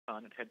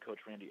UConn and head coach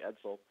Randy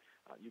Edsall.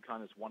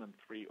 UConn is 1-3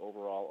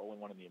 overall,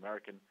 0-1 in the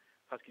American.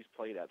 Huskies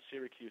played at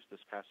Syracuse this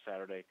past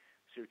Saturday.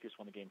 Syracuse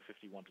won the game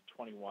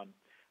 51-21.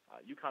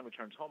 UConn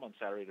returns home on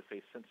Saturday to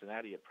face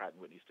Cincinnati at Pratt &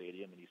 Whitney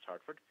Stadium in East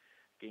Hartford.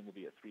 The game will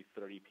be at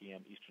 3:30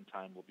 p.m. Eastern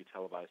Time. Will be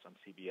televised on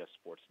CBS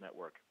Sports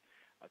Network.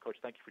 Coach,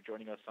 thank you for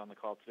joining us on the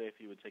call today. If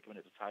you would take a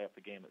minute to tie up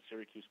the game at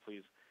Syracuse,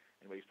 please,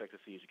 and what you expect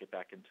to see as you get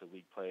back into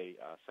league play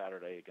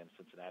Saturday against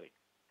Cincinnati.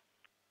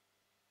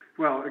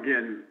 Well,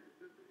 again,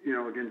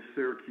 against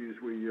Syracuse,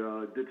 we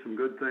did some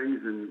good things,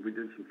 and we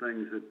did some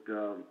things that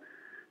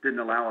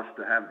didn't allow us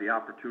to have the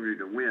opportunity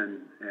to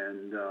win.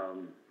 And,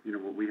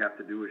 what we have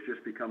to do is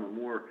just become a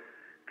more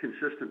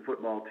consistent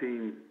football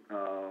team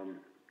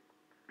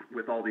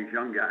with all these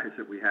young guys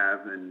that we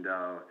have. And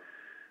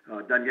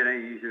doesn't get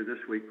any easier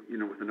this week,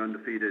 with an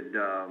undefeated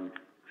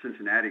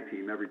Cincinnati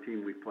team. Every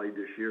team we've played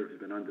this year has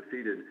been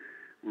undefeated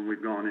when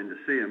we've gone in to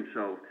see them.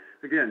 So,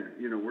 again,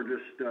 we're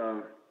just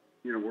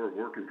we're a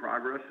work in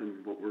progress,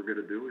 and what we're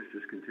going to do is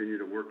just continue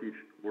to work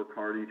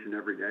hard each and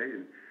every day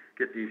and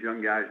get these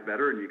young guys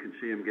better, and you can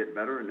see them get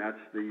better, and that's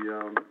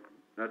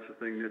the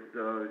thing that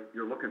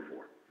you're looking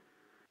for.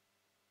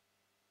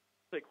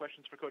 Take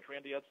questions for Coach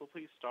Randy Edsall,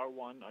 please. Star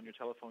 1 on your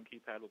telephone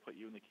keypad will put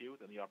you in the queue.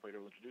 Then the operator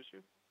will introduce you.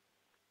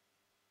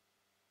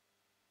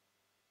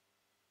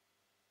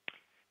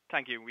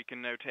 Thank you. We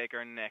can now take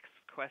our next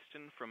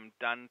question from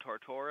Dan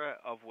Tortora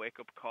of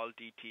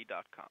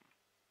wakeupcalldt.com.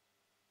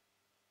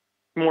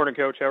 Good morning,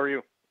 Coach. How are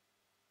you?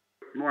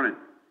 Good morning.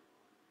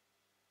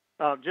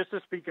 Just to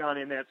speak on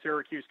in that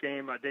Syracuse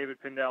game, David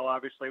Pindell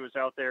obviously was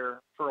out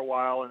there for a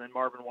while, and then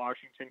Marvin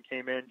Washington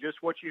came in.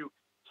 Just what you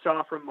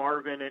saw from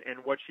Marvin and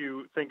what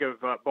you think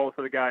of both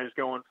of the guys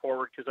going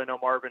forward, because I know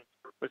Marvin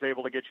was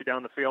able to get you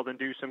down the field and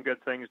do some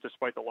good things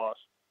despite the loss.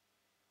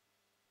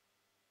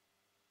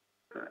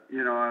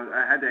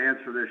 I had to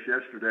answer this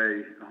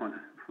yesterday on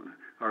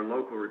our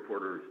local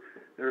reporters.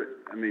 There's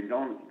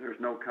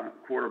no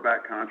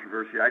quarterback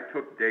controversy. I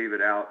took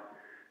David out,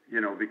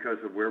 because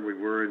of where we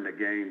were in the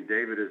game.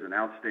 David is an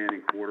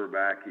outstanding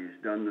quarterback. He's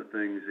done the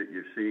things that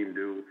you've seen him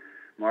do.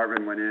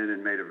 Marvin went in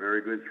and made a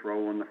very good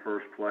throw on the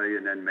first play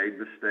and then made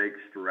mistakes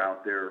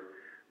throughout there.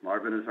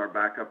 Marvin is our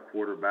backup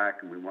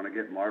quarterback, and we want to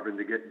get Marvin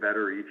to get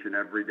better each and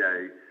every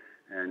day.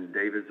 And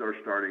David's our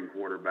starting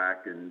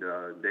quarterback, and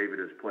David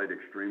has played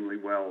extremely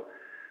well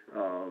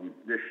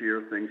this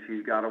year. Things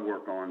he's got to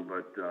work on,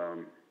 but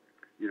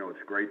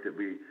it's great that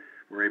we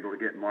were able to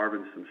get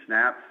Marvin some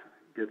snaps,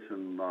 get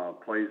some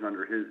plays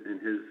under his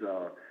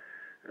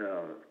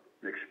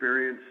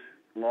experience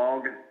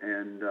log,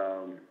 and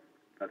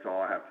that's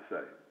all I have to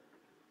say.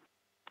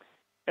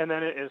 And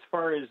then as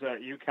far as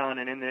UConn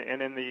and in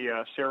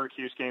the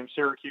Syracuse game,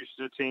 Syracuse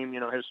is a team,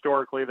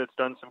 historically that's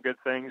done some good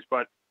things,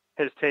 but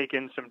has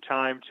taken some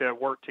time to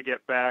work to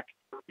get back.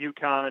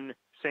 UConn,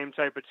 same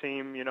type of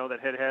team, that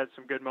had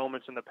some good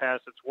moments in the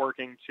past. It's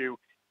working to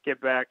get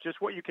back.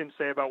 Just what you can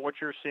say about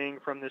what you're seeing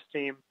from this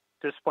team,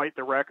 despite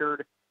the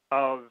record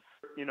of,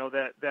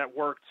 that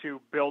work to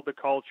build the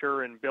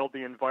culture and build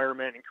the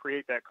environment and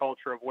create that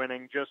culture of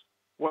winning. Just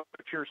what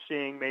you're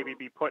seeing maybe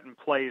be put in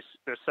place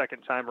the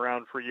second time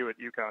around for you at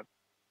UConn.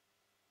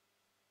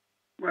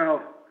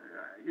 Well,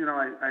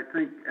 I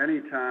think any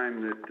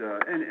time that,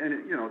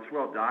 it's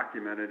well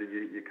documented, and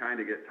you kind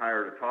of get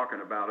tired of talking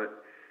about it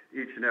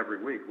each and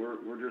every week.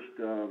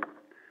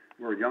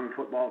 We're a young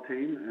football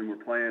team, and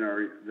we're playing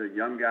the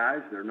young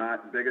guys. They're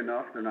not big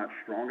enough. They're not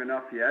strong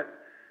enough yet.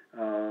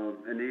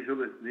 And these are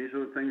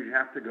the things you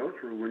have to go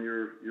through when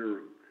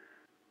you're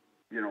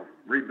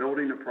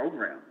rebuilding a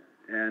program,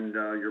 and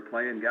you're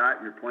playing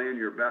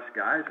your best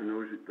guys, and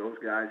those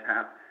guys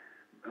have,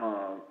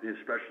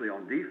 especially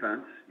on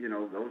defense,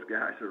 those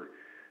guys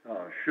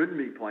shouldn't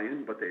be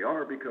playing, but they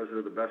are because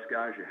they're the best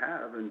guys you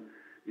have, and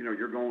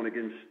you're going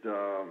against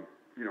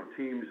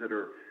teams that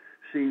are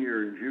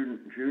senior and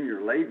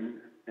junior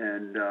laden,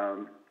 and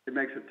it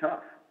makes it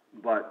tough.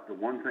 But the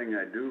one thing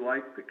I do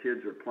like, the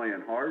kids are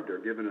playing hard.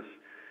 They're giving us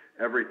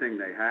everything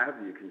they have.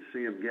 You can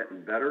see them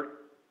getting better,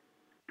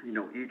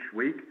 each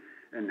week.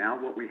 And now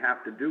what we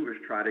have to do is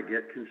try to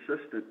get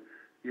consistent,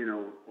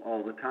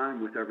 all the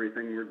time with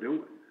everything we're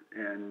doing.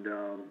 And,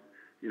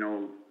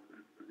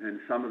 and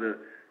some of the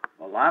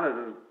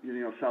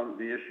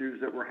issues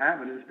that we're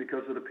having is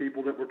because of the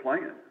people that we're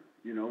playing.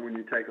 When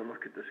you take a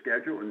look at the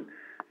schedule and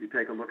you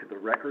take a look at the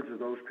records of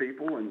those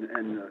people and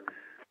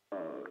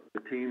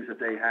the teams that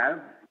they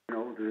have,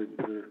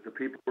 the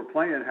people we're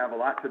playing have a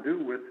lot to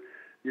do with,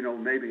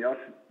 maybe us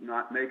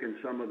not making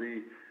some of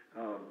the,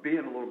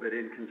 being a little bit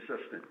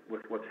inconsistent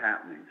with what's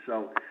happening.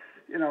 So,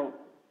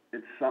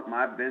 it's something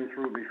I've been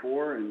through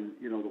before, and,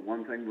 the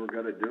one thing we're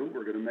going to do,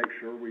 we're going to make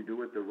sure we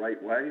do it the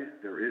right way.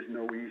 There is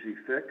no easy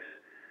fix.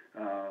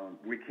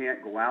 We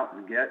can't go out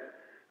and get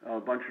a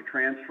bunch of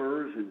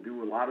transfers and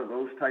do a lot of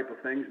those type of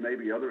things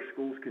maybe other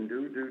schools can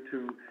do due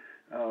to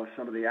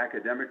some of the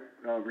academic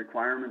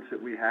requirements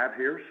that we have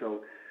here.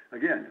 So,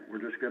 again,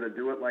 we're just going to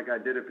do it like I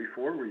did it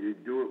before, where you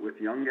do it with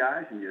young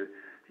guys and you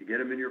get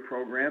them in your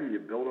program and you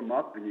build them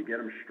up and you get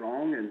them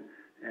strong and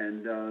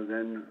And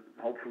then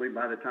hopefully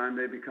by the time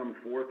they become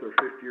fourth or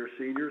fifth year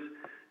seniors,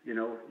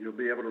 you'll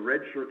be able to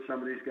redshirt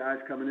some of these guys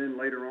coming in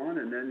later on,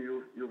 and then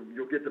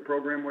you'll get the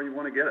program where you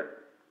want to get it.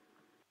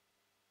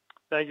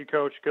 Thank you,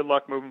 Coach. Good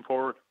luck moving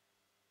forward.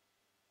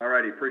 All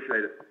righty,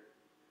 appreciate it.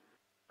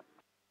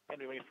 And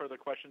do you have any further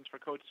questions for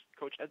Coach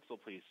Edsall,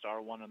 please?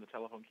 Star 1 on the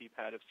telephone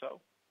keypad, if so.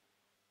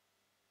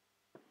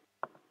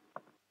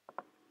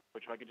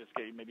 Coach, if I could just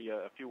get maybe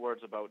a few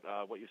words about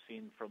what you've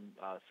seen from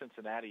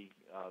Cincinnati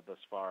thus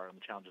far and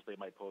the challenges they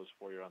might pose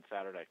for you on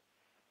Saturday.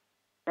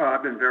 Well,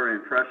 I've been very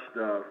impressed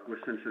with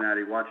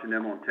Cincinnati, watching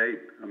them on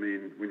tape. I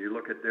mean, when you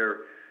look at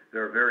they're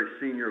a very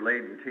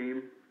senior-laden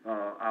team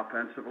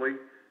offensively.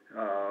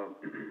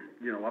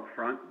 Up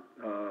front,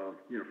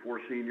 4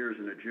 seniors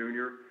and a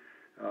junior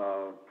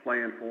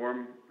playing for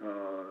them.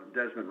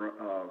 Desmond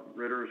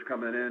Ritter's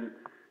coming in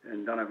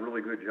and done a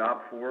really good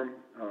job for him.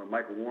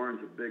 Michael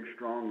Warren's a big,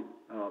 strong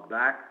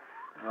back.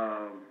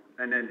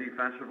 And then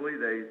defensively,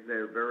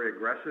 they're very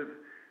aggressive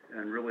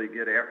and really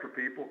get after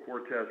people.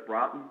 Cortez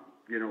Broughton,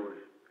 is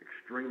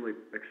extremely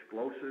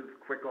explosive,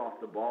 quick off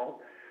the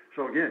ball.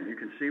 So, again, you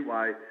can see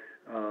why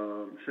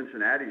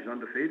Cincinnati's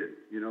undefeated.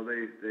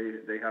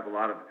 They have a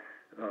lot of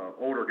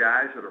older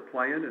guys that are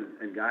playing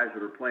and guys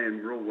that are playing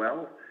real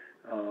well.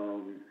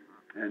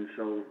 And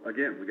so,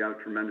 again, we got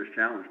a tremendous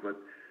challenge. But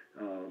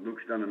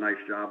Luke's done a nice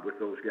job with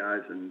those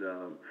guys, and,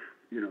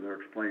 they're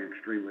playing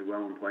extremely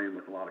well and playing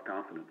with a lot of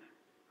confidence.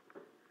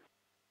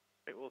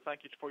 Great. Well,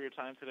 thank you for your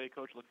time today,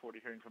 Coach. Look forward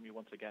to hearing from you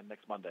once again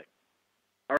next Monday.